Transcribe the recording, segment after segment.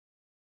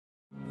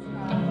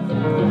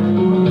I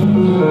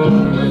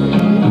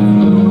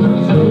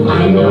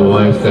know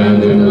I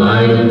stand in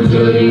line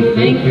until you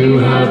think you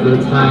have the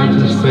time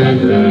to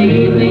spend an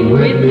evening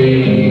with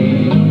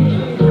me.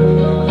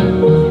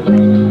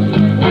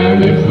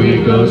 And if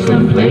we go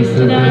someplace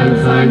to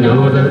dance, I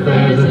know that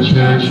there's a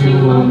chance you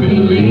won't be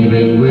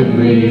leaving with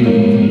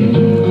me.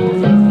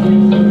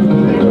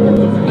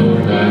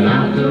 And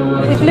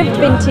afterwards, we've lived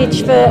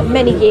vintage for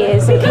many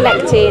years and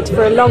collected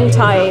for a long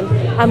time,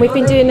 and we've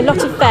been doing a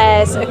lot of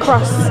fairs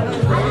across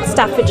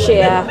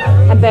Staffordshire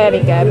and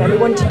Birmingham, and we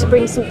wanted to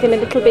bring something a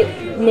little bit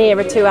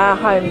nearer to our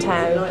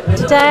hometown.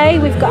 Today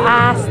we've got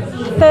our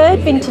third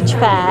vintage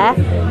fair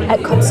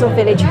at Codsall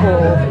Village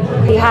Hall.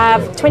 We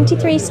have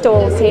 23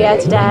 stalls here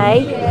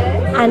today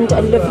and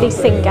a lovely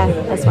singer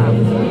as well.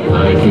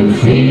 I can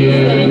see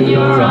it in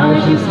your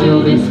eyes, you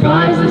still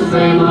disguise the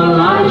same old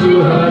lies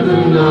you heard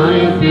the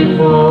night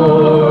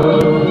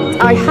before.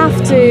 I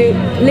have to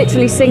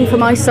literally sing for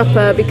my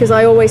supper because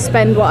I always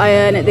spend what I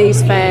earn at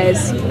these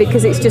fairs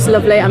because it's just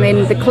lovely. I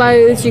mean, the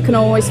clothes you can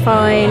always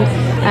find,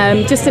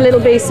 just a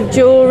little piece of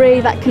jewellery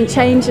that can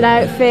change an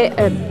outfit,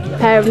 a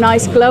pair of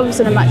nice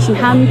gloves and a matching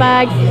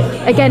handbag.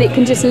 Again, it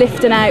can just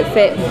lift an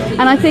outfit.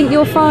 And I think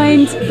you'll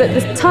find that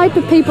the type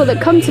of people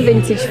that come to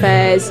vintage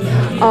fairs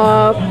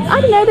are,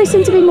 I don't know, they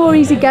seem to be more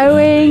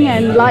easygoing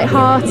and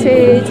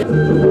light-hearted.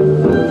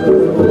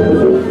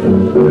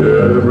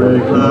 Every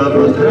cloud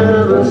must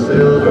have a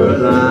silver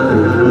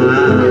lining.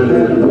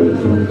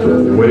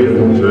 Wait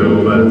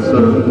until that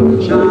sun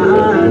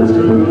shines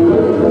through.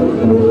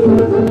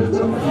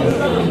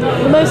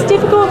 The most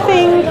difficult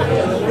thing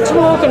to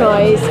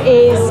organise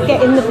is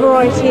getting the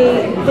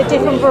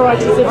different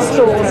varieties of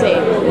stalls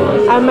in,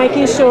 and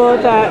making sure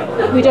that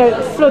we don't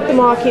flood the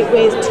market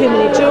with too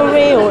many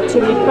jewellery or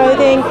too many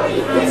clothing.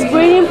 It's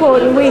really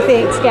important, we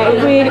think, to get a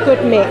really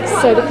good mix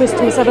so the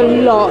customers have a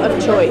lot of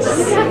choice.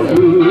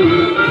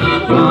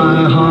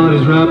 My heart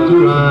is wrapped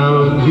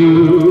around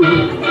you,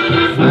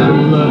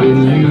 and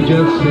loving you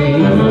just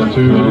seems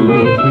to be.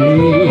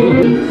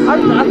 I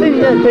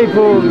think that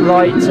people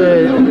like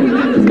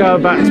to go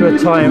back to a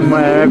time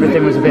where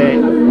everything was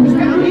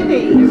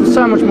it was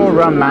so much more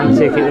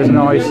romantic, it was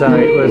nicer,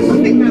 I'd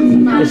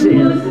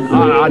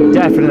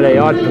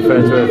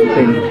prefer to have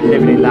been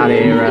living in that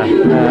era.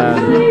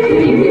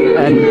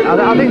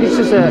 And I think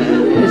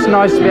it's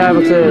nice to be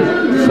able to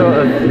sort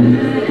of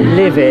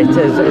live it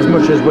as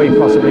much as we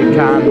possibly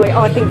can.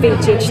 I think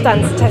vintage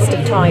stands the test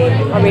of time,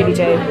 I really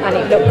do, and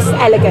it looks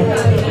elegant.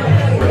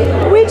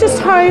 We just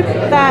hope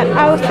that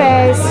our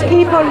fairs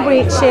keep on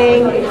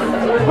reaching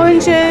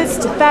hundreds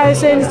to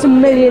thousands to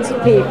millions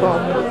of people.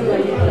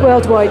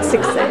 Worldwide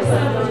success.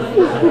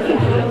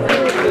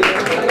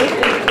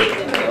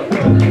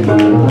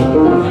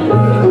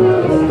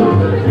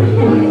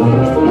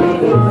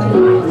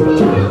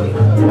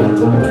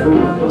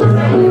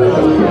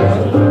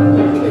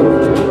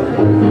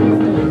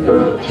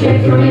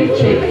 Chicory,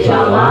 chick,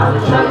 chala,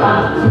 chala,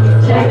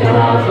 check it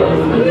out.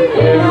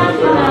 It's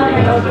the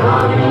night of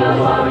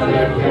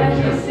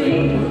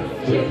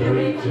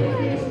Chicory, chick,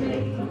 is me.